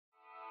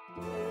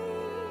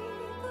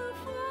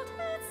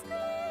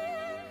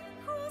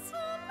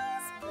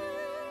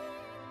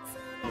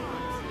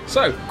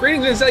So,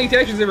 greetings and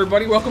salutations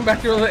everybody, welcome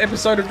back to another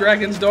episode of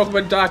Dragon's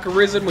Dogma Dark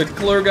Arisen with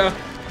Klo0ga.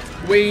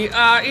 We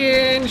are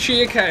in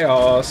sheer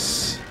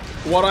chaos.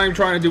 What I'm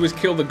trying to do is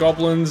kill the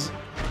goblins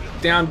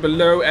down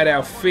below at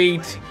our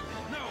feet.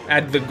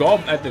 At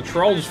the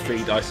troll's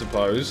feet, I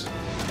suppose.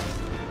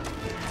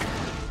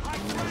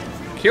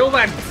 Kill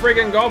that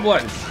friggin'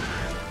 goblin!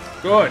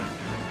 Good.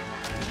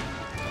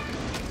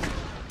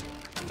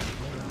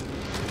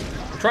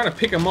 I'm trying to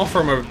pick him off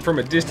from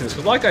a distance,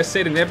 because like I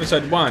said in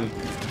episode 1,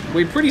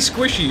 we're pretty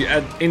squishy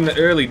in the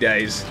early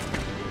days.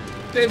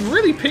 They're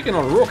really picking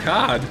on Rook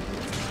hard.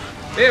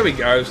 There we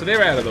go, so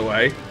they're out of the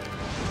way.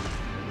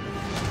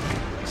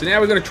 So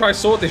now we're going to try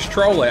sort this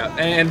troll out,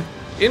 and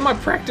in my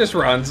practice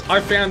runs,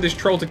 I found this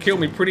troll to kill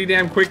me pretty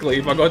damn quickly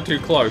if I got too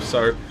close,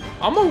 so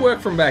I'm going to work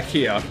from back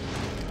here,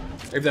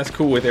 if that's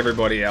cool with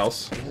everybody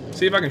else.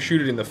 See if I can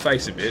shoot it in the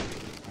face a bit.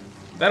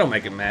 That'll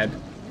make it mad.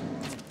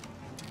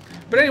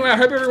 But anyway, I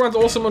hope everyone's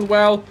awesome and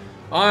well.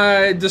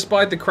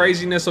 Despite the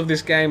craziness of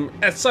this game,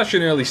 at such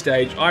an early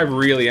stage, I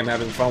really am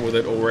having fun with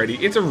it already.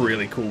 It's a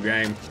really cool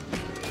game.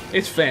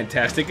 It's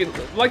fantastic.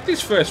 Like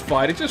this first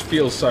fight, it just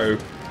feels so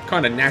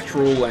kind of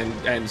natural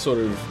and sort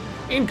of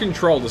in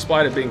control,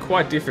 despite it being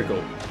quite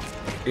difficult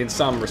in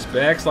some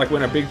respects. Like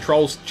when a big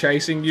troll's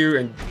chasing you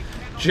and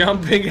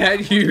jumping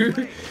at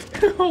you.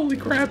 Holy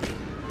crap.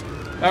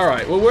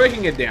 Alright, we're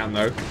working it down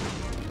though.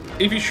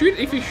 If you shoot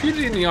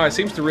it in the eye, it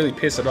seems to really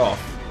piss it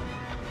off.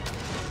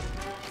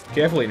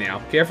 Carefully now,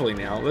 carefully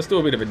now. Let's do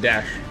a bit of a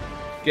dash.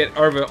 Get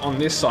over on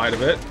this side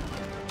of it.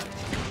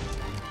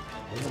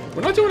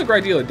 We're not doing a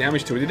great deal of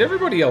damage to it. Did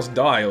everybody else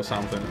die or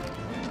something?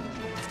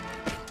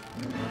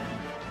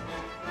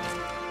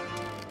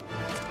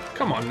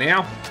 Come on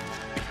now.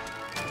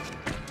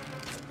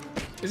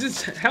 Is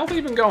its health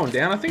even going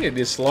down? I think it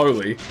is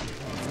slowly.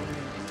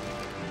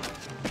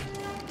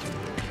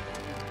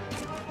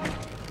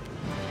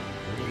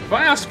 If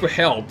I ask for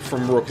help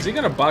from Rook, is he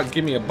going to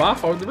give me a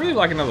buff? I would really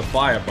like another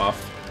fire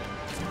buff.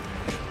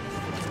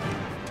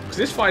 Because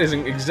this fight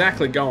isn't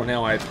exactly going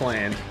how I had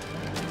planned.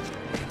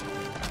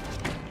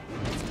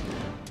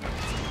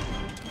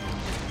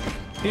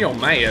 Heal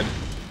mad.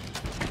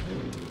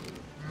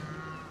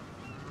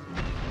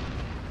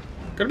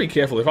 Gotta be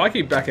careful. If I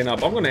keep backing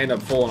up, I'm gonna end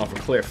up falling off a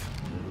cliff.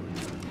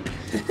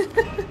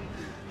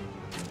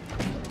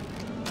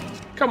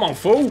 Come on,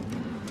 fool.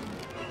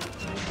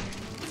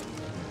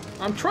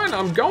 I'm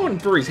going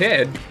for his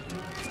head.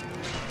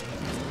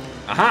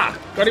 Aha!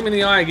 Got him in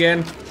the eye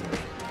again.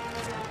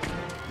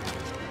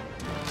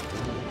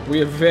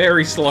 We are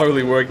very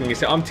slowly working his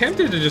head. I'm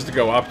tempted to just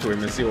go up to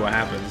him and see what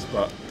happens,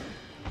 but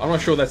I'm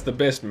not sure that's the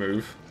best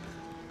move.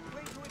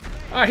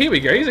 Ah, here we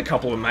go. Here's a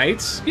couple of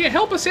mates. Yeah,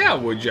 help us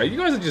out, would you? You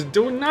guys are just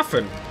doing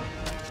nothing.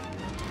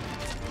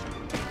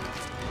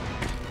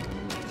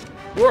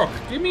 Rook,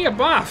 give me a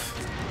buff.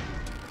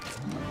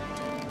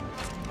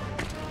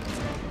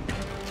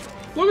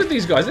 Look at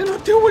these guys. They're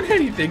not doing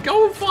anything.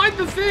 Go and fight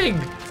the thing.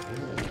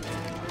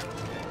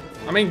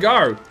 I mean,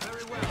 go.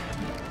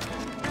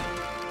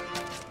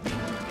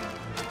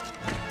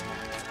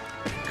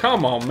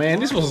 Come on, man.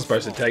 This wasn't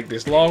supposed to take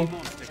this long.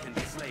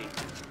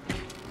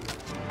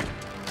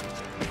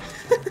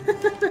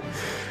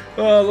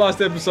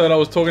 Last episode I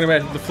was talking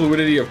about the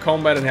fluidity of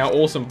combat and how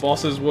awesome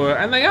bosses were,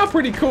 and they are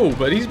pretty cool,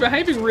 but he's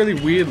behaving really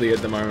weirdly at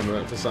the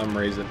moment for some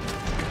reason.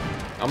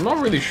 I'm not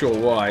really sure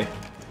why.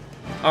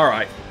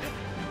 Alright.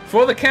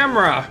 For the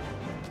camera!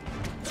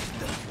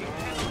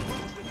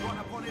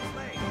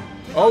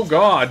 Oh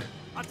god!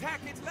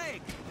 Attack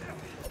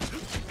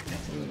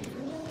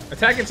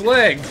its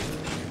leg!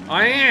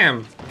 I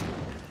am!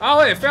 Oh,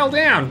 it fell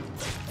down!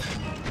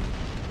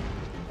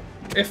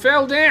 It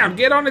fell down!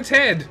 Get on its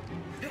head!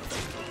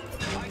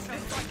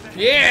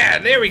 Yeah,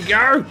 there we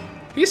go!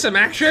 Here's some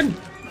action!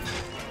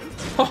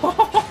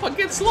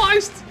 Get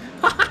sliced!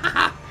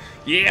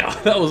 Yeah,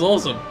 that was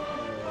awesome!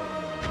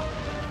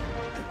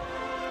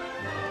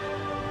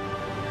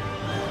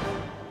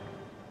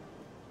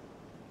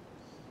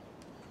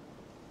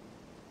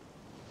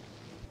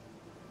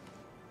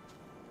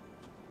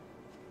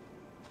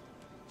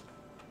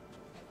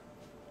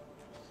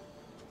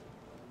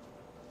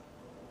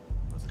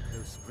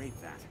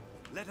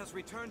 Let us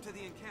return to the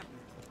encampment.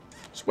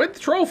 So where'd the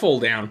troll fall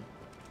down?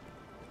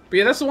 But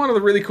yeah, that's one of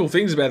the really cool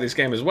things about this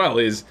game as well,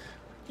 is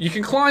you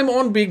can climb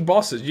on big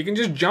bosses. You can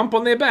just jump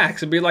on their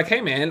backs and be like,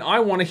 hey man, I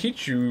want to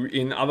hit you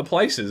in other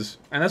places.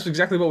 And that's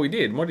exactly what we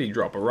did. What did he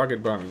drop? A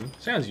rugged bone.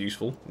 Sounds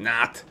useful.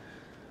 Not.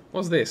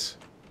 What's this?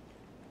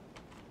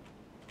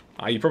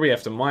 Ah, you probably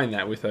have to mine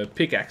that with a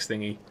pickaxe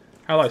thingy.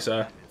 Hello,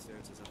 sir.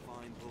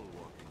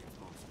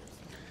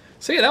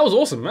 So yeah, that was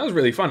awesome. That was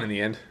really fun in the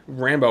end.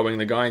 Ramboing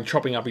the guy and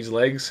chopping up his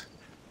legs.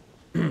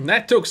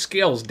 That took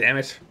skills, damn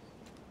it.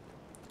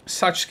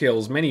 Such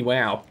skills, many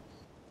wow.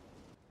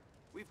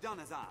 We've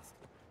done as asked.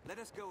 Let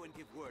us go and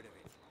give word of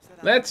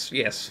it. Let's,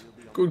 yes.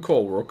 Good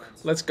call, Rook.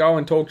 Let's go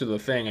and talk to the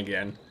thing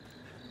again.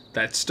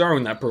 That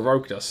stone that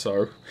provoked us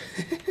so.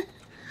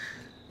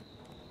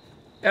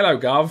 Hello,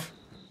 Gov.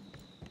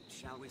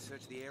 Shall we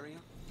search the area?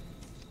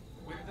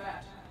 With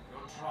that,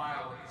 your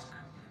trial is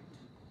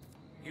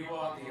complete. You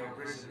are the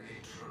Arisen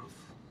in truth,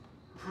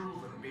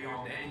 proven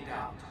beyond any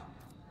doubt.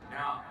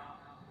 Now,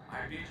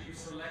 I bid you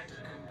select a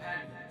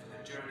companion for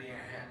the journey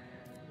ahead.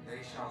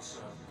 They shall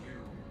serve you,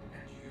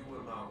 and you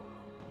alone,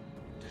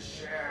 to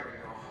share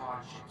in your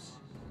hardships,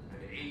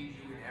 and aid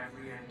you in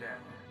every endeavor.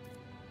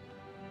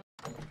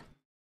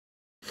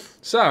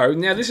 So,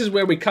 now this is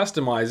where we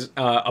customize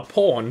a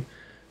pawn,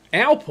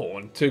 our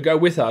pawn, to go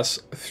with us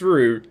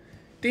through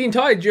the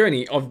entire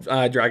journey of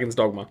Dragon's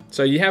Dogma.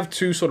 So you have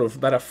two sort of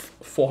that are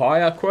for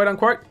hire, quote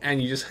unquote,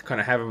 and you just kind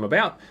of have them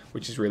about,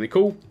 which is really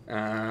cool.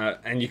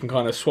 And you can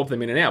kind of swap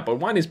them in and out, but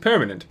one is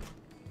permanent.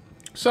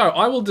 So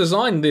I will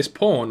design this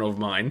pawn of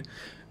mine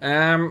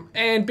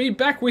and be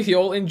back with you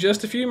all in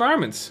just a few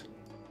moments.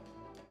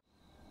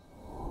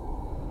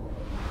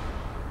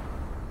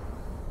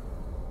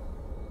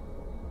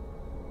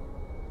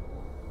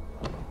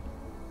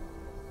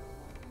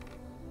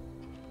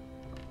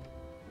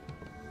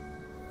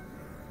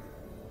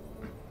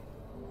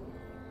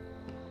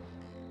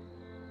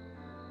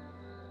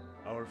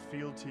 Our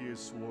fealty is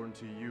sworn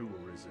to you,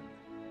 Arisen.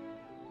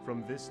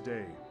 From this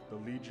day, the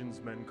Legion's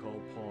men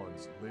called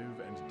pawns live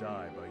and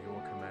die by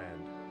your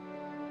command.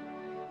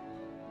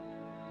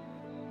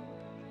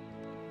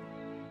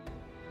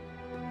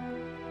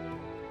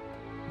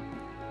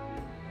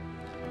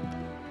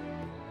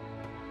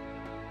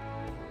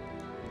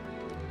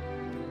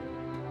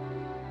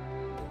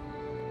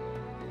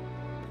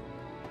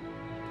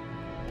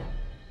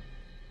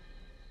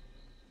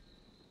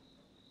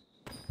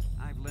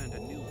 I've learned a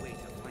new way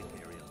to fight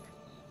Ariel.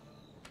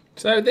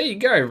 So there you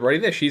go, everybody.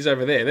 There she's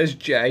over there. There's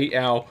Jay,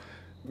 our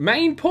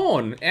main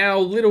pawn, our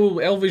little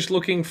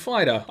elvish-looking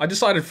fighter. I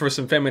decided for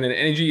some feminine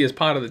energy as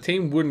part of the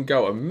team wouldn't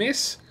go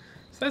amiss,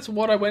 so that's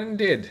what I went and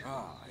did.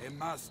 Ah, a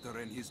master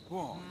and his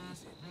pawn,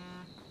 is it?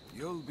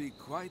 You'll be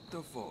quite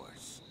the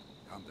force,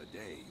 come the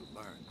day you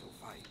learn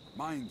to fight.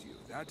 Mind you,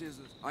 that is,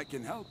 I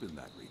can help in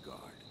that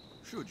regard,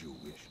 should you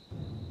wish.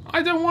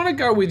 I don't want to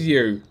go with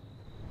you.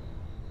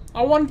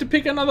 I wanted to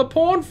pick another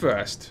pawn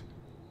first.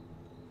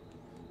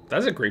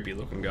 That's a creepy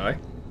looking guy.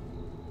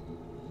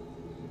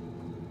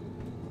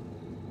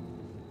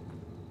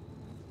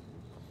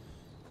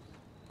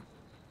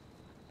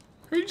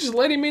 Who just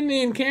let him in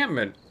the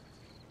encampment?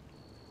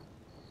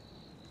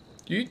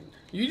 You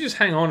just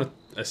hang on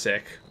a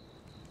sec.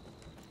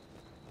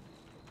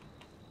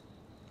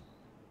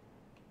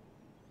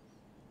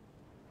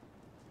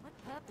 What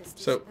purpose do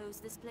you So- suppose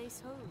this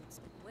place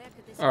holds? Where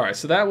could this Alright,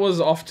 so that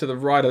was off to the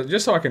right,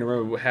 just so I can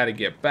remember how to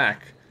get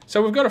back.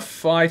 So we've got a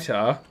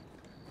fighter,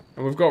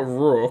 and we've got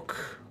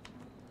Rook.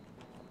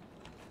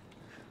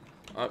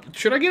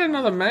 Should I get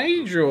another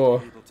mage,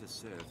 or...? Able to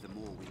serve the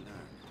more we learn.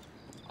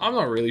 I'm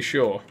not really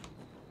sure.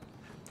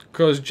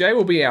 Because Jay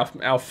will be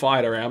our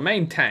fighter, our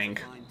main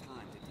tank. Find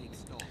time to take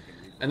stock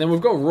and And then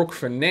we've got Rook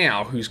for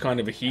now, who's kind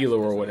of a healer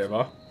or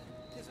whatever.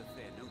 There's a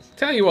fair notion.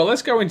 Tell you what,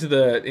 let's go into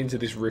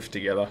this rift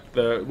together.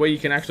 Where you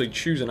can actually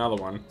choose another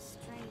one.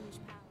 strange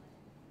power?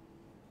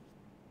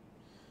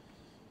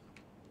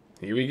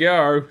 Here we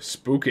go.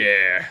 Spooky.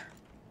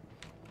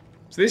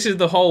 So this is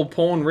the whole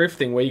pawn rift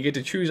thing where you get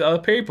to choose other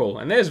people.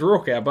 And there's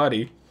Rook, our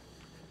buddy.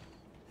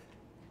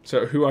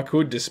 So who I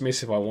could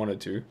dismiss if I wanted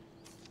to.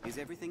 Is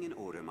everything in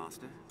order,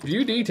 Master?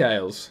 View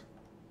details.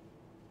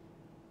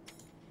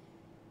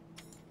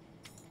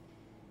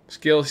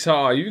 Skills.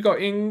 So you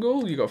got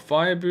Ingle, you got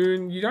Fire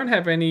Boon. You don't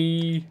have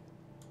any.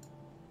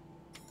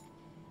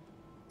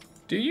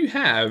 Do you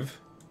have?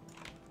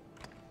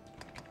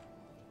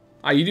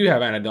 Ah, you do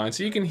have Anodyne,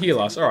 so you can heal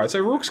us. Alright, so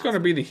Rook's going to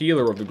be the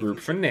healer of the group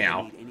for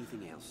now. Need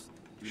anything else?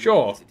 Do not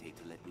Sure. hesitate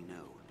to let me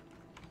know.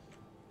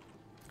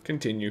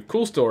 Continue.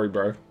 Cool story,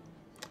 bro.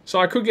 So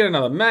I could get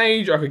another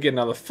mage, I could get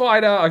another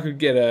fighter, I could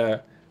get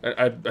a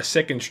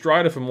second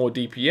strider for more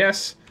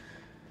DPS.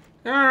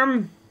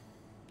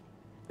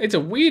 It's a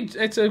weird,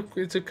 it's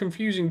a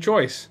confusing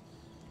choice.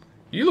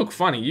 You look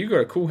funny, you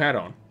got a cool hat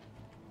on.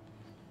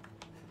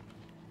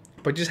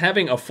 But just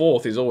having a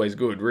fourth is always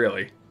good,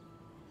 really.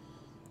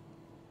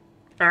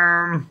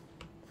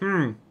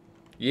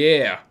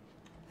 Yeah.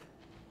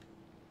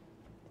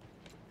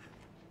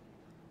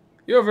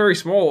 You're very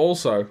small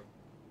also.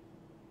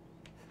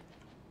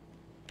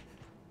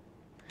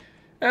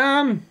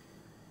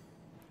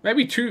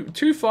 Maybe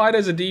two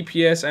fighters, a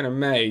DPS, and a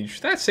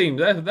mage. That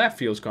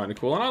feels kind of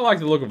cool, and I like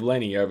the look of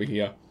Lenny over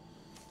here.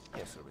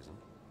 Yes, Arisen.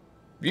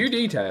 View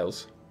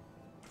details.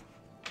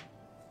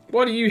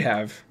 What do you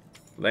have,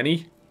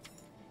 Lenny?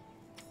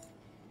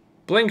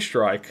 Blink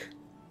strike.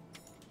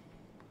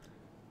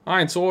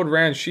 Iron sword,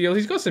 round shield.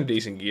 He's got some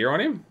decent gear on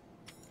him.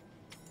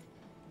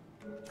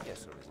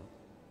 Yes, Arisen.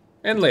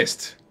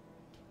 Enlist.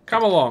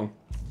 Come along.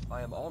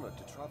 I am honored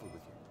to travel with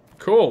you.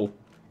 Cool.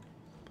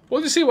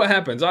 We'll just see what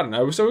happens. I don't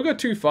know. So we've got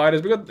two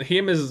fighters. We've got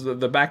him as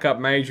the backup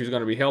mage who's going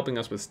to be helping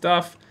us with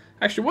stuff.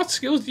 Actually, what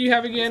skills do you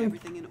have Is again?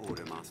 everything in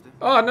order, Master?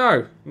 Oh,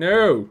 no.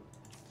 No.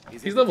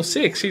 Is He's level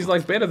everything in 6. order, He's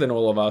like better than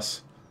all of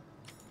us.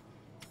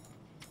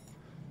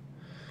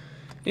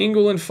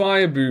 Ingle and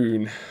Fire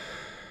Boon.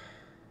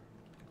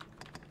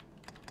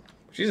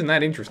 Which isn't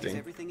that interesting. Is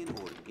everything in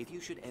order? If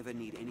you should ever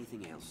need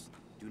anything else,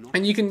 do not.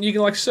 And you can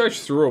like search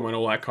through them and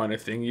all that kind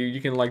of thing.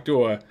 You can like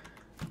do a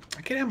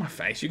get out of my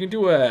face. You can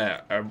do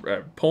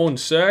a pawn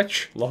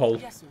search. Lol.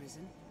 Yes,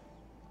 Arisen.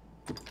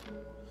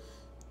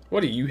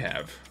 What do you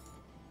have?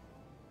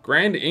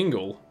 Grand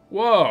Ingle.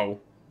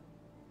 Whoa.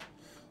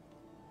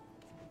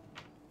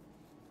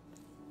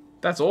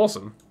 That's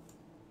awesome.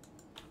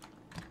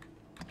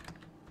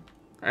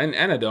 And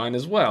Anodyne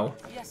as well.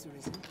 Yes,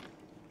 Arisen.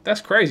 That's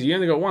crazy. You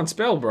only got one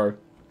spell, bro.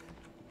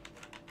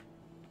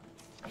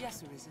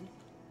 Yes, Arisen.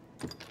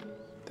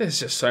 There's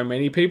just so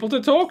many people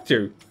to talk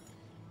to.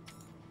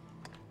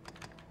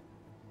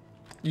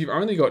 You've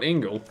only got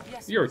Ingle.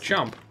 Yes, You're a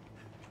chump.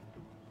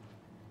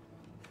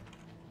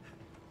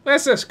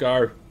 Let's just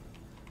go.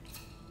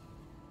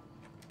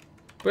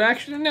 But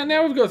actually,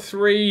 now we've got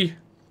three.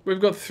 We've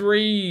got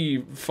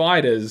 3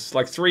 fighters,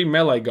 like 3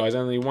 melee guys,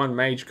 only 1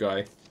 mage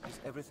guy. Is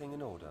everything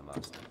in order,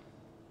 Master?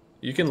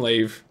 You can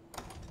leave.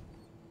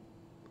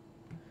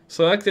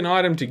 Select an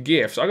item to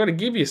gift. I gotta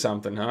give you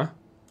something, huh?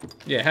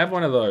 Yeah, have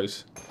one of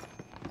those.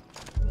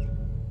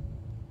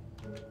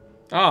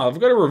 Ah, I've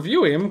got to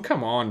review him.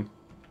 Come on.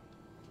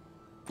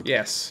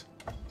 Yes.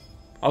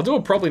 I'll do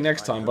it probably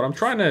next time, but I'm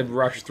trying to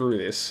rush through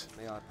this.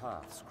 May our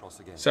paths cross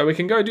again. So we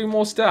can go do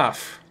more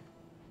stuff.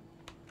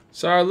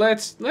 So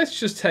let's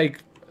just take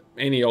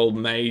any old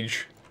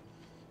mage.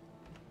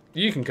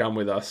 You can come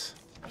with us.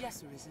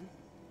 Yes, Arisen.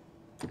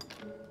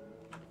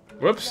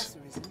 Whoops.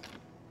 Yes, Arisen.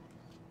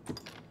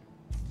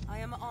 I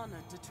am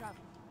honored to travel.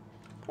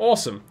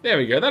 Awesome. There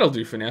we go. That'll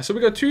do for now. So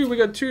we got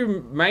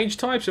two mage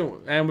types,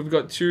 and we've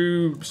got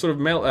 2 sort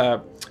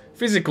of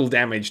physical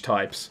damage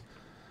types.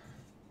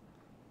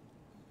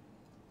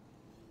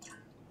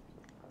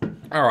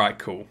 All right,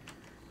 cool.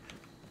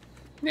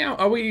 Now,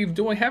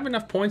 do I have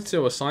enough points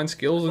to assign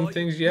skills and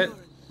things yet?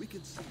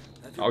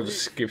 I'll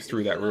just skip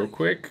through that real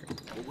quick.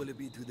 What will it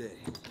be today?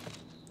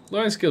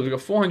 Learn skills. We've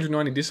got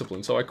 490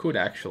 discipline, so I could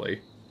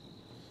actually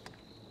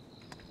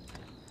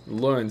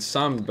learn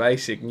some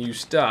basic new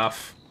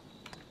stuff.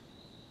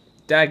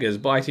 Daggers,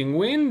 biting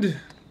wind.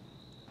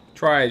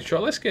 Triad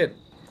shot. Let's get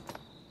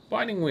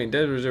biting wind.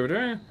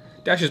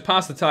 Dashes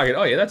past the target.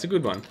 Oh yeah, that's a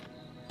good one.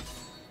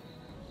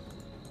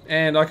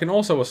 And I can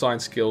also assign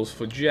skills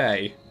for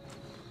J.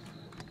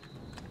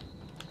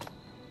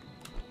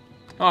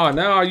 Oh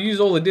no, I used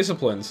all the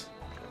disciplines.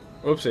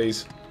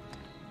 Oopsies.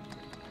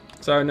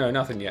 So no,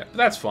 nothing yet. But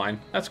that's fine.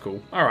 That's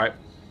cool. All right.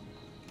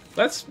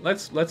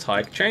 Let's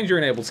hike. Change your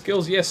enabled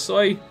skills. Yes,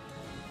 soy.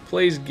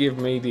 Please give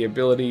me the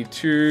ability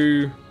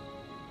to.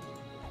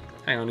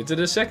 Hang on, is it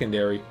a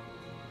secondary?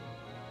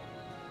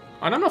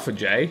 Oh, no, not for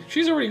Jay.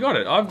 She's already got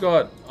it.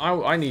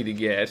 I need to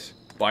get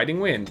biting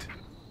wind.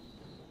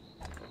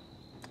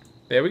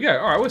 There we go.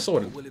 All right, we're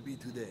sorted. What will it be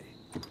today?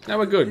 Now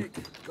we're good.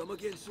 Come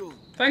again soon.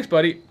 Thanks,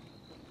 buddy.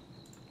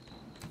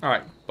 All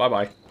right,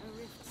 bye-bye. A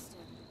rift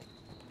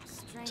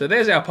stone. So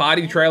there's our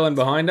party trailing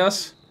behind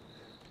us.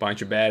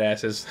 Bunch of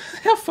badasses.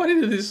 How funny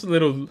did this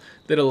little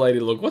lady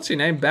look? What's her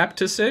name?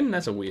 Baptison?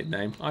 That's a weird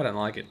name. I don't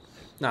like it.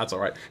 No, it's all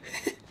right.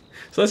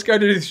 So let's go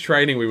do this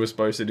training we were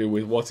supposed to do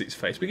with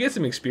what's-its-face. We get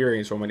some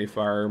experience from it if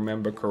I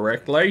remember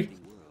correctly.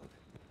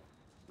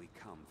 We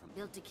come from.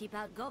 Built to keep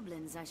out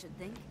goblins, I should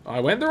think. I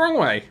went the wrong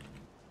way.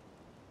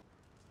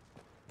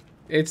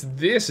 It's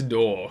this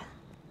door.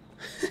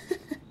 What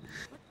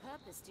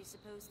purpose do you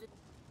suppose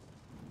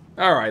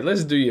that... Alright,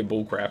 let's do your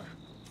bullcrap.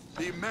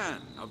 The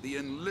men of the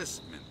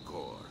Enlistment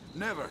Corps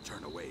never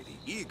turn away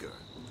the eager.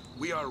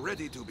 We are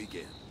ready to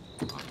begin.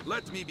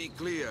 Let me be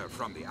clear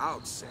from the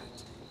outset.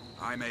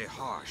 I'm a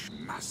harsh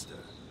master,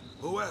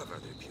 whoever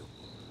the pupil.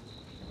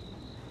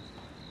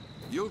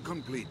 You'll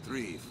complete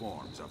 3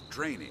 forms of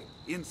training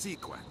in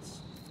sequence.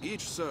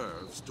 Each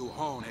serves to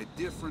hone a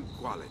different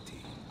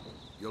quality.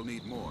 You'll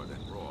need more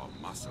than raw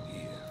muscle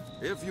here.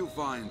 If you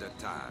find a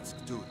task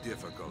too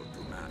difficult to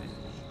manage,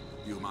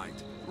 you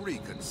might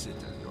reconsider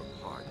your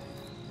party.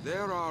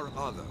 There are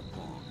other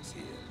pawns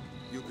here.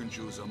 You can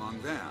choose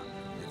among them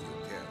if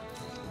you care.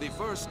 The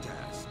first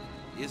task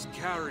is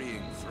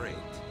carrying freight.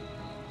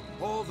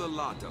 Haul the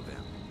lot of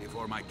them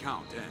before my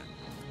count ends.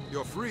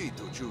 You're free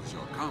to choose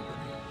your company,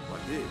 but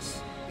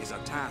this is a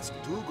task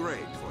too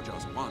great for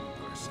just one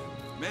person.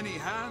 Many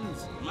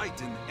hands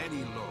lighten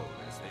any load,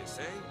 as they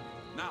say.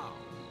 Now,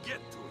 get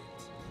to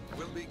it.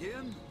 We'll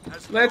begin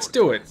as Let's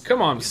do it.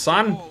 Come on,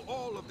 son. Haul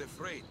all of the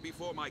freight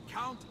before my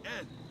count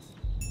ends.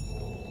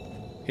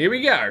 Here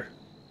we go.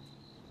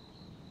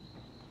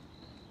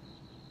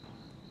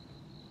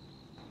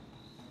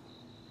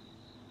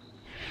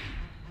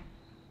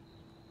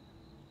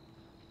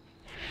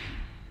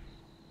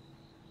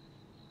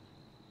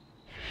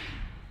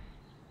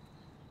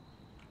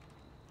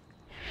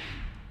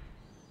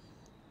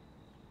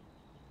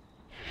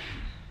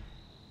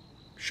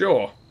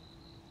 Sure.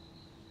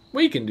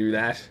 We can do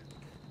that.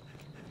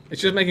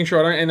 It's just making sure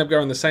I don't end up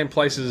going the same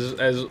places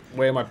as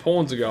where my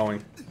pawns are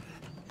going.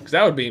 Because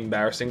that would be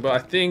embarrassing, but I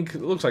think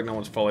it looks like no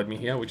one's followed me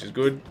here, which is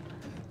good.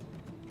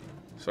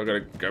 So I gotta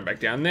go back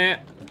down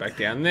there. back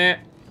down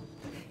there.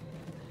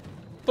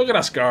 Look at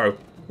us go.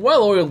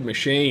 Well-oiled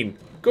machine.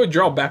 Good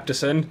job,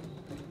 Baptison.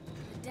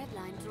 The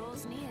deadline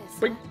draws near,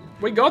 sir.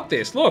 We got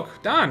this. Look,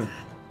 done.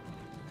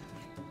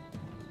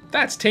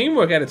 That's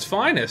teamwork at its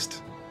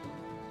finest.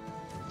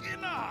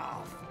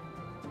 Enough!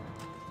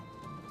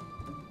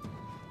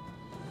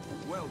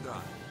 Well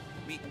done.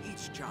 Meet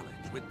each challenge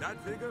with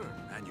that vigor,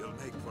 and you'll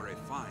make for a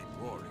fine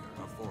warrior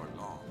before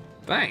long.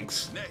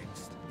 Thanks.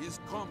 Next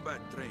is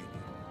combat training.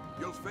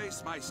 You'll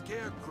face my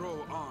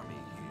Scarecrow army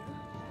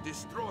here.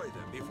 Destroy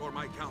them before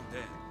my count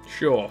ends.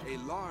 Sure. A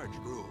large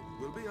group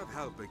will be of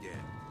help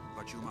again,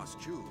 but you must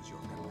choose your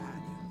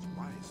companions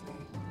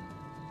wisely.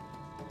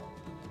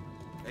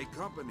 A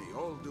company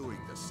all doing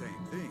the same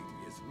thing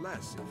is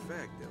less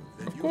effective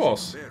than using a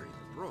varied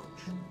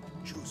approach.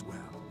 Choose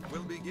well.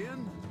 We'll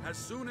begin as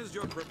soon as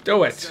you're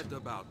prepared set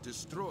about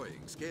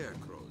destroying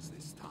scarecrows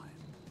this time.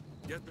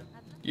 Get them.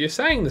 You're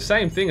saying the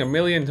same thing a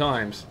million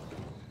times.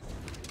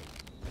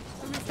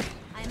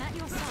 I'm at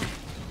your side.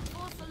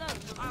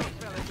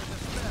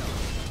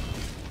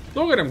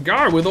 Look at them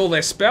go with all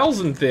their spells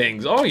and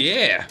things. Oh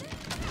yeah.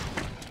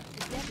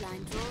 The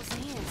deadline draws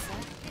near, sir.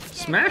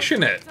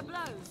 Smashing it.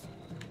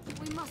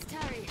 We must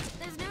hurry.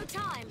 There's no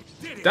time.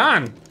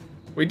 Done.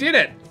 We did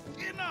it.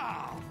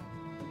 Enough!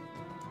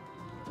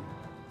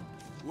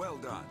 Well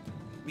done.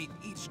 Meet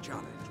each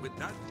challenge with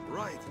that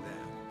right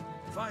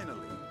there.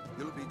 Finally,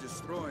 you'll be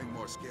destroying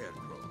more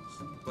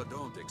scarecrows, but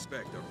don't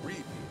expect a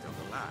repeat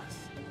of the last.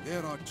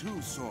 There are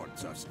two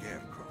sorts of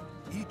scarecrow,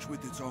 each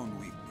with its own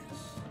weakness.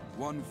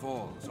 One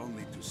falls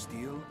only to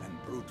steel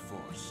and brute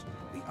force,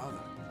 the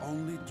other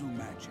only to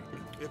magic.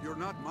 If you're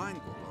not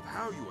mindful of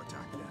how you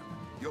attack them,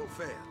 you'll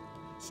fail.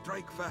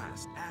 Strike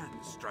fast and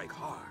strike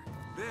hard.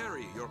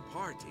 Vary your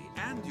party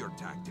and your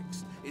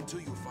tactics until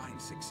you find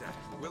success.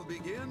 We'll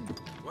begin?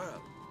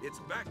 Well, it's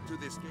back to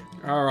this game.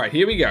 Alright,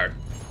 here we go.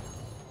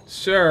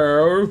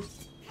 So,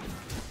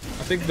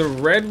 I think the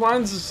red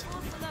ones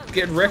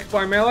get wrecked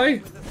by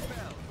melee?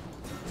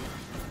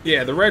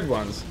 Yeah, the red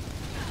ones.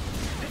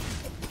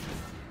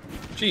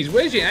 Jeez,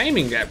 where's your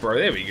aiming at, bro?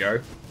 There we go.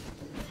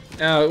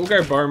 We'll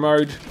go bow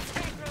mode.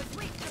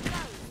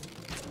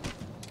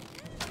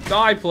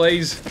 Die,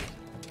 please.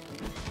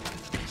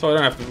 So I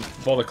don't have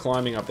to bother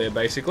climbing up there,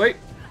 basically.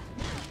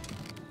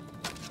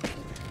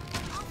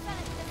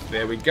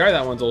 There we go.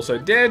 That one's also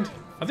dead.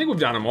 I think we've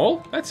done them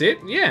all. That's it.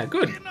 Yeah,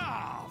 good.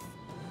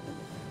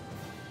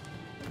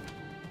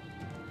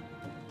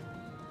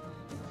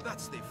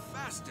 That's the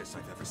fastest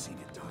I've ever seen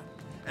it done.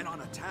 And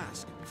on a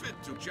task fit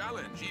to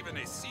challenge even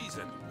a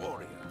seasoned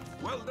warrior.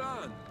 Well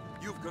done.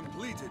 You've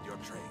completed your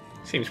training.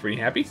 Seems pretty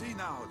happy. See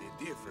now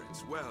the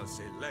difference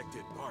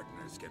well-selected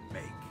partners can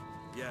make.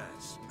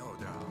 Yes, no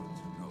doubt,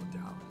 no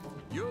doubt.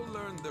 You'll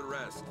learn the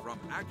rest from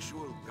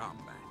actual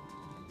combat.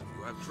 If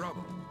you have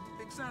trouble,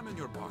 examine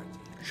your party.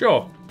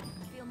 Sure.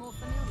 I feel more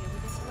familiar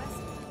with this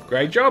quest.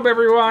 Great job,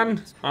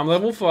 everyone. I'm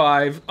level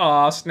 5.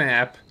 Aw,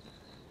 snap.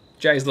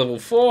 Jay's level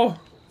 4.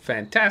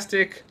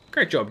 Fantastic.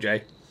 Great job,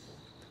 Jay.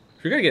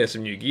 We're gonna get her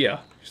some new gear.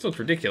 She looks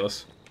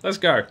ridiculous. Let's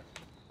go.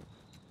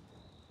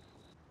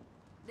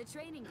 The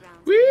training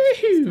grounds.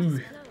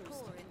 Woohoo!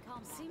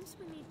 Seems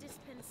we need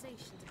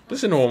dispensation to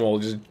Listen to them all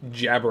just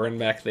jabbering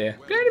back there.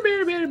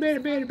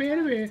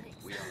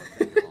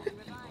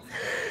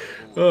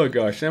 Oh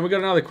gosh, now we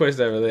got another quest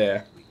over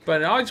there.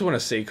 But I just want to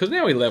see, because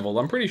now we leveled,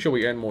 I'm pretty sure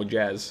we earn more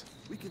jazz.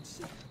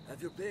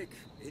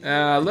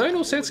 Learn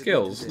or set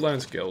skills.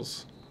 Learn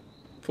skills.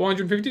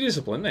 450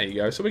 discipline, there you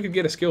go. So we could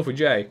get a skill for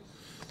Jay.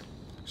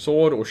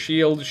 Sword or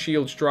shield,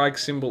 shield strike,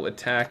 symbol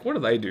attack. What do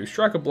they do?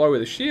 Strike a blow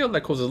with a shield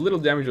that causes little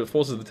damage but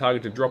forces the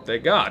target to drop their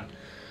guard.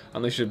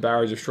 Unleashes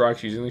barrage of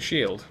strikes using the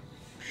shield.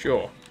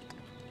 Sure.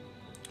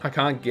 I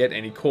can't get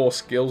any core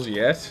skills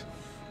yet.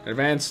 An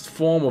advanced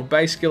form of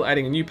base skill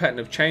adding a new pattern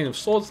of chain of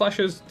sword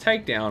slashes.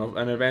 Takedown,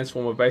 an advanced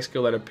form of base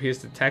skill that appears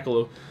to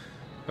tackle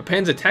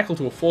appends a tackle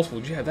to a forceful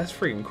jab. That's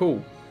freaking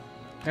cool.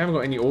 I haven't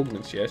got any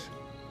augments yet.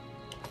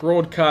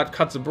 Broad cut,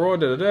 cuts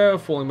abroad,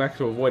 falling back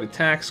to avoid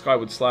attack,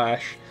 skyward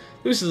slash.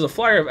 This is a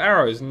flurry of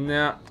arrows.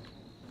 Nah.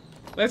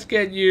 Let's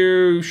get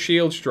you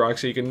shield strike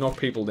so you can knock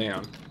people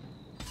down.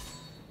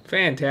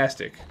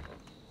 Fantastic.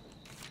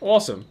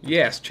 Awesome.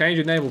 Yes, change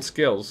enabled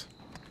skills.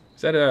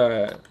 Is that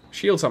a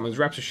shield summons?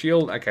 Wraps a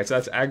shield. Okay, so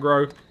that's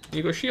aggro.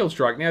 You got shield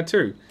strike now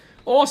too.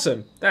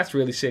 Awesome. That's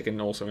really sick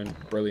and awesome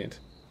and brilliant.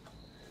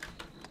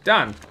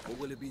 Done. What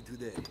will it be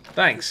today?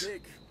 Thanks.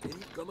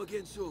 Come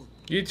again soon.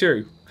 You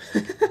too.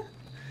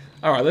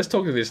 Alright, let's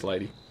talk to this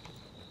lady.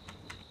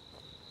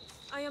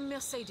 I am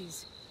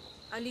Mercedes.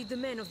 I lead the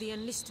men of the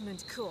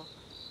Enlistment Corps.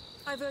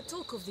 I've heard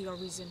talk of the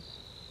Arisen.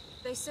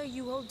 They say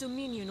you hold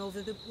dominion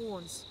over the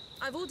pawns.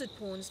 I've ordered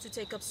pawns to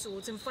take up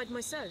swords and fight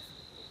myself.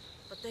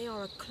 But they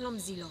are a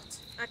clumsy lot.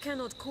 I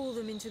cannot call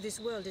them into this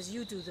world as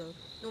you do, though,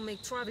 nor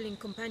make traveling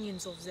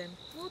companions of them.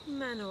 What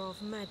manner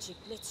of magic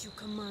lets you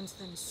command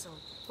them so?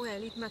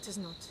 Well, it matters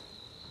not.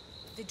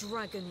 The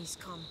dragon is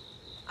come.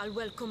 I'll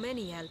welcome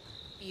any help,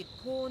 be it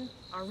pawn,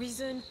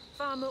 arisen,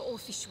 farmer or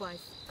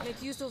fishwife.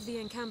 Make use of the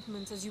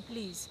encampment as you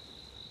please.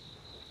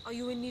 Are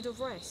you in need of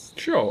rest?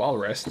 Sure, I'll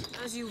rest.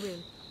 As you will.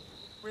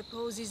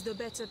 Repose is the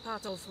better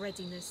part of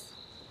readiness.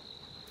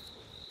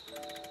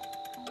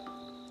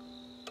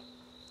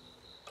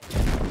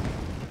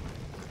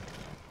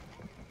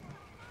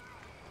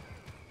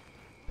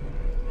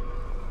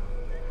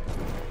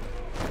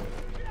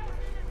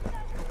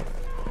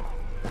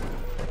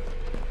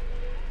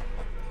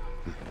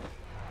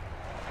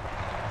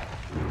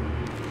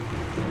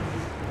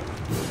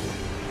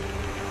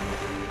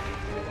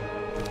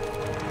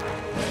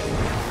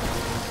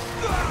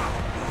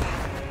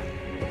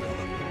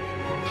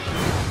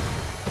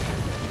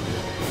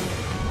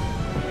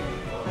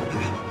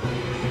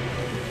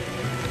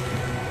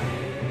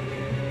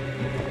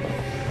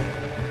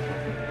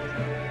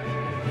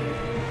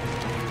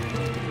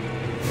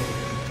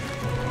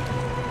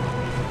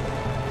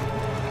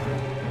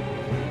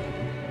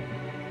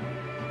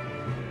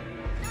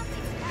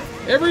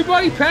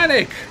 Everybody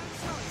panic!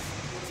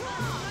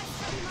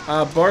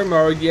 Bow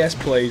mode, yes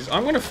please.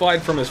 I'm gonna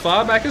fight from as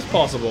far back as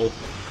possible.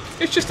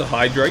 It's just a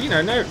Hydra, you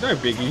know, no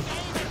biggie.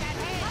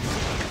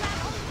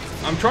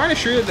 I'm trying to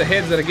shoot at the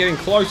heads that are getting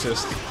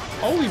closest.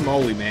 Holy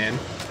moly, man.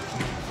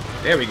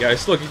 There we go.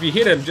 So look, if you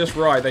hit them just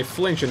right, they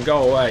flinch and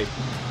go away.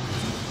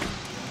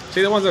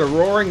 See the ones that are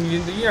roaring? You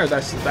know,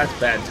 that's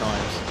bad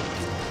times.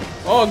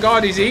 Oh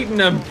god, he's eating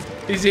them!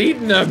 He's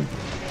eating them!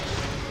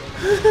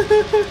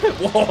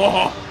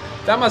 Whoa!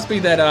 That must be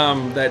that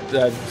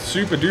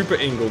super duper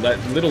ingle that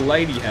little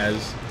lady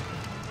has.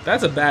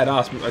 That's a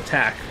badass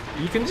attack.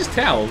 You can just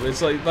tell.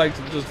 It's like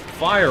just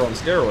fire on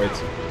steroids.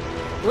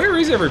 Where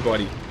is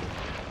everybody?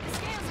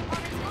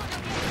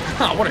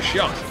 Ah, what a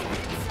shot.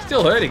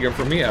 Still hurting him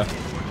from here.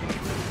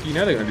 You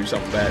know they're gonna do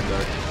something bad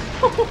though.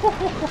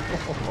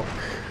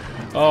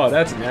 Oh,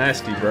 that's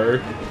nasty,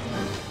 bro.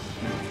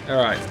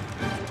 Alright.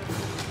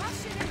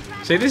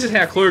 See, this is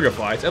how Klo0ga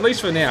fights, at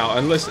least for now,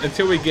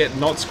 until we get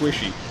not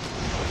squishy.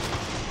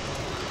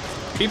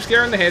 Keep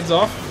scaring the heads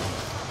off.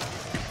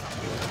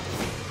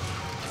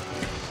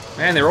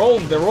 Man, they're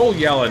all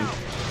yelling.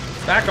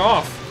 Back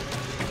off.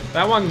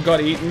 That one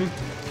got eaten.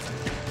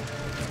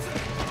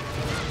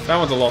 That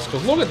one's a lost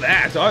cause. Look at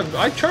that.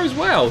 I chose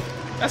well.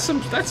 That's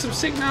some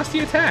sick nasty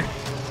attack.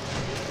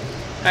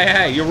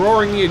 Hey, you're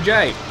roaring here,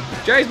 Jay.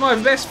 Jay's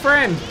my best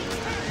friend.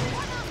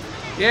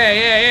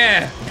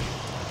 Yeah.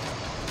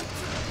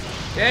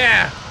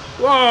 Yeah.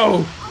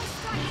 Whoa.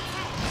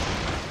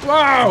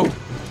 Whoa.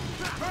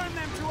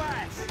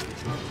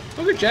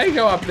 Look at Jay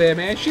go up there,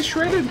 man. She's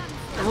shredded.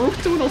 And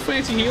Rook's doing all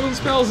fancy healing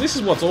spells. This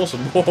is what's awesome.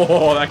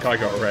 Oh, that guy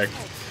got wrecked.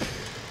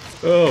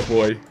 Oh,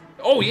 boy.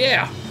 Oh,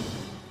 yeah.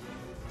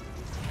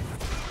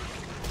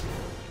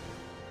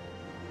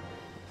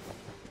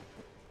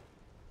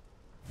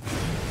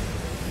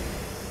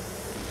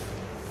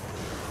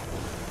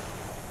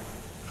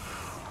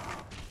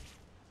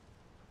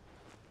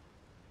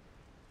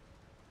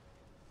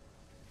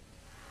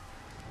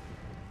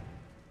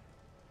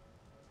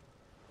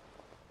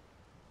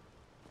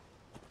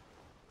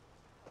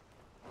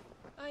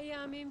 I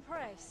am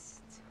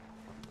impressed.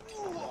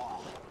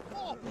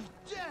 Oh, be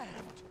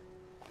damned!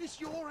 This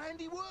your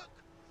handiwork?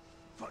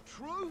 For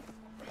true?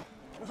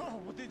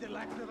 Oh, what did the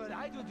lack of an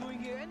Hydra doing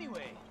here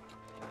anyway?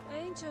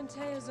 Ancient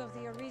tales of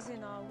the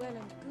Arisen are well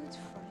and good,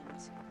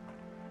 friend.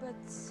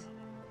 But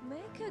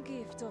make a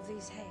gift of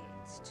these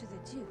heads to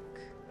the Duke,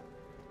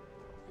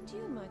 and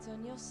you might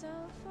earn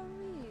yourself a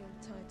real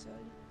title.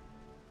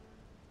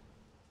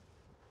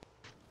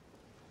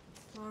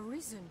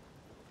 Arisen.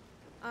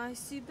 I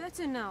see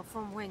better now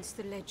from whence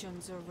the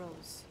legends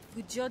arose.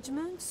 Good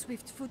judgment,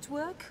 swift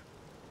footwork.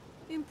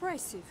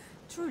 Impressive,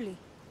 truly.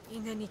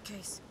 In any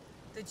case,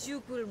 the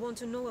Duke will want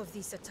to know of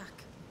this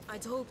attack.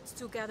 I'd hoped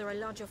to gather a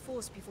larger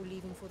force before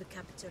leaving for the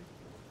capital.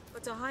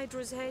 But a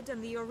Hydra's head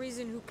and the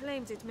Arisen who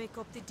claimed it make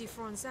up the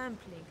difference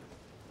amply.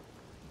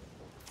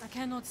 I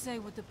cannot say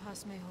what the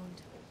past may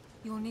hold.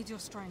 You'll need your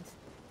strength.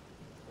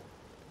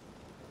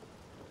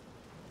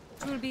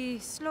 It will be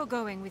slow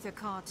going with the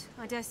cart.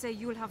 I dare say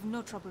you'll have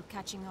no trouble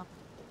catching up.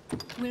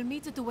 We'll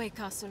meet at the Way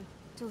Castle.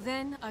 Till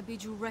then, I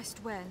bid you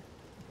rest well.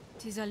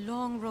 'Tis a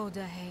long road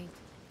ahead.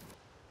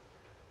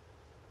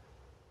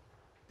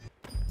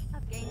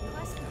 I've gained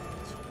quest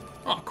knowledge.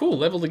 Oh, cool.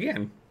 Leveled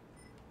again.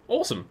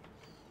 Awesome.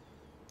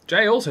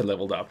 Jay also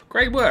leveled up.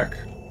 Great work.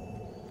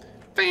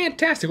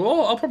 Fantastic.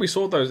 Well, I'll probably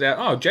sort those out.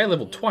 Oh, Jay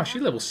leveled twice. She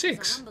leveled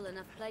 6.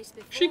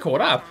 She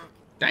caught up.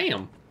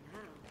 Damn.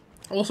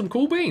 Awesome,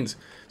 cool beans.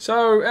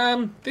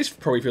 So, this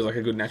probably feels like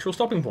a good natural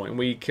stopping point.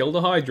 We killed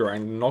a Hydra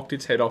and knocked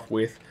its head off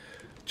with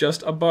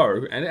just a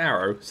bow and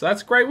arrow. So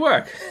that's great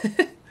work.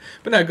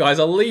 But no, guys,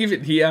 I'll leave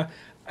it here.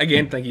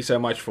 Again, thank you so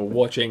much for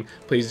watching.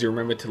 Please do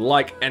remember to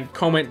like and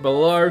comment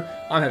below.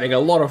 I'm having a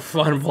lot of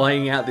fun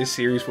playing out this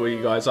series for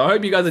you guys. So I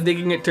hope you guys are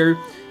digging it too.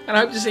 And I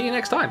hope to see you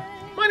next time.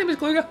 My name is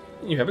Klo0ga,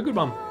 and you have a good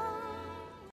one.